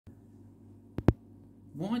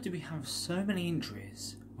why do we have so many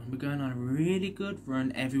injuries when we're going on a really good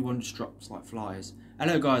run? Everyone just drops like flies.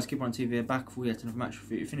 Hello guys, Keeper on TV back for yet another match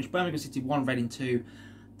review. Finished Birmingham City 1, Reading 2.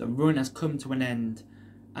 The run has come to an end,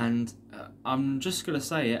 and I'm just gonna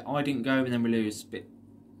say it. I didn't go and then we lose. Bit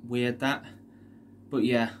weird that, but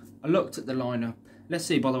yeah. I looked at the lineup. Let's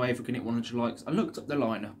see, by the way, if we can hit 100 likes. I looked at the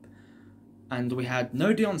lineup, and we had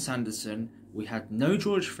no Dion Sanderson, we had no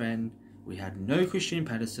George Friend, we had no Christian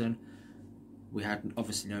Pedersen, we had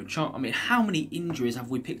obviously no Chonk. I mean, how many injuries have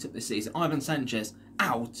we picked up this season? Ivan Sanchez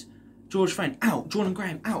out, George Friend out, Jordan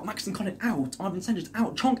Graham out, Maxton Collin out, Ivan Sanchez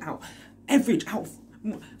out, Chonk out, Everidge out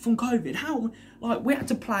from COVID. How, like, we had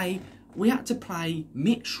to play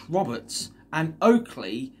Mitch Roberts and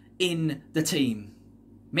Oakley in the team.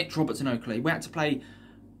 Mitch Roberts and Oakley. We had to play,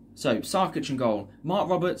 so Sarkic in goal, Mark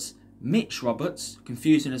Roberts, Mitch Roberts,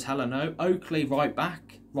 confusing as hell I know, Oakley right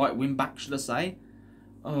back, right wing back should I say.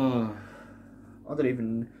 Oh, I don't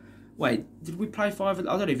even, wait, did we play 5? I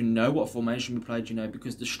don't even know what formation we played, you know,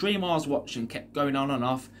 because the stream I was watching kept going on and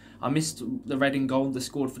off. I missed the Reading goal they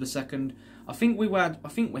scored for the second. I think we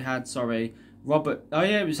had, sorry, Robert, oh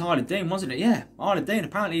yeah, it was Harley Dean, wasn't it? Yeah, Harley Dean,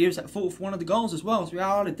 apparently he was at fault for one of the goals as well. So we had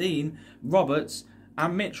Harley Dean, Roberts,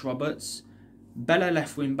 and Mitch Roberts, Bella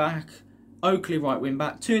left wing back, Oakley right wing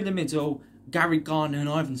back, 2 in the middle, Gary Garner and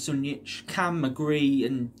Ivan Sunjic, Cam McGree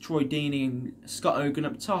and Troy Deeney and Scott Hogan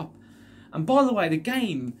up top. And by the way, the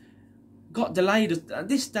game got delayed.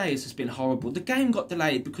 This day has just been horrible. The game got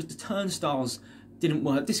delayed because the turnstiles didn't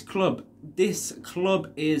work. This club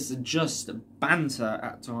is just banter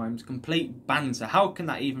at times, complete banter. How can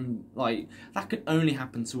that even, like, that could only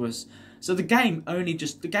happen to us? So the game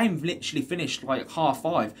literally finished like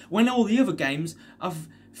 5:30 when all the other games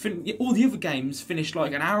finished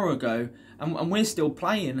like an hour ago, and we're still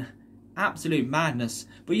playing. Absolute madness.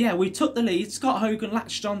 But yeah, we took the lead. Scott Hogan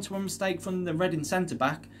latched on to a mistake from the Reading centre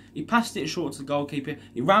back. He passed it short to the goalkeeper.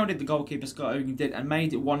 He rounded the goalkeeper, Scott Hogan did, and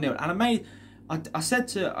made it 1-0. And I said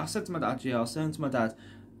to my dad, yeah, I was saying to my dad,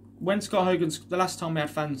 when Scott Hogan, the last time we had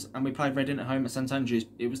fans and we played Reading at home at St Andrews,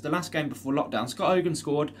 it was the last game before lockdown. Scott Hogan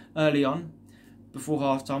scored early on, before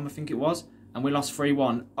half time I think it was, and we lost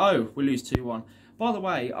 3-1. Oh, we lose 2-1. By the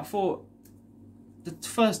way, I thought the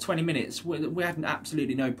first 20 minutes we had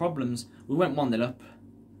absolutely no problems. We went 1-0 up,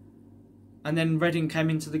 and then Reading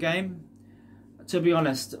came into the game. To be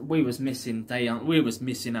honest, we was missing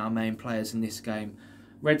our main players in this game.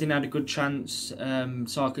 Reading had a good chance.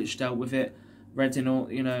 Sarkic dealt with it. Reading,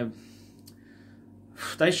 you know,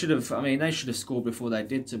 they should have scored before they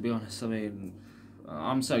did. To be honest, I mean,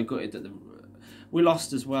 I'm so gutted that we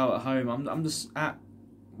lost as well at home. I'm just at,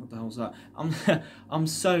 what the hell's that? I'm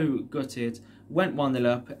so gutted. Went 1-0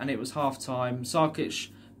 up, and it was half time. Sarkic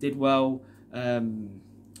did well.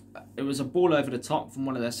 It was a ball over the top from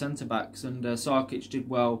one of their centre backs, and Sarkic did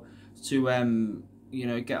well to you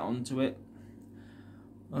know, get onto it.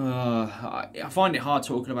 I find it hard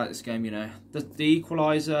talking about this game, you know. The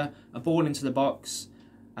equaliser, a ball into the box,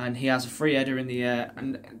 and he has a free header in the air,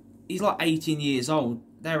 and he's like 18 years old.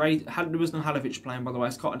 There was no Halovic playing, by the way.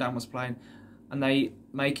 Scott Dan was playing, and they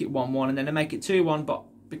make it 1-1, and then they make it 2-1, but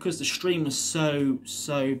because the stream was so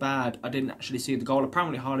bad, I didn't actually see the goal.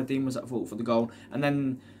 Apparently Harley Dean was at fault for the goal, and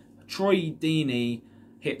then Troy Deeney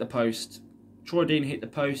hit the post.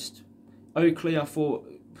 Oakley, I thought,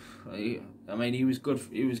 I mean, he was good.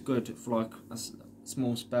 He was good for like a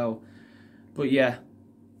small spell, but yeah,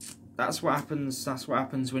 that's what happens. That's what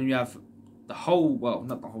happens when you have the whole, well,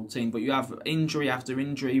 not the whole team, but you have injury after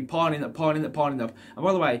injury, piling up. And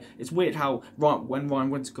by the way, it's weird how when Ryan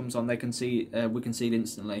Winter comes on, we concede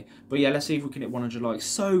instantly. But yeah, let's see if we can hit 100 likes.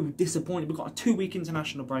 So disappointed. We've got a 2-week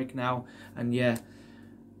international break now, and yeah,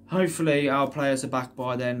 hopefully our players are back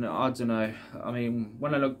by then. I don't know. I mean,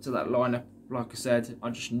 when I looked at that lineup, like I said, I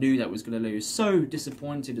just knew that was going to lose. So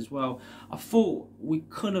disappointed as well. I thought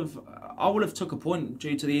I would have took a point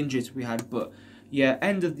due to the injuries we had, but yeah,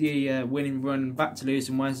 end of the winning run, back to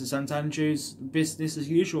losing ways to St Andrews. Business as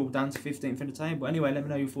usual, down to 15th in the table. Anyway, let me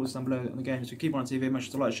know your thoughts down below on the game. So keep on TV, make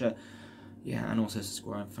sure to like, share, yeah, and also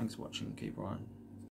subscribe. Thanks for watching. Keep on.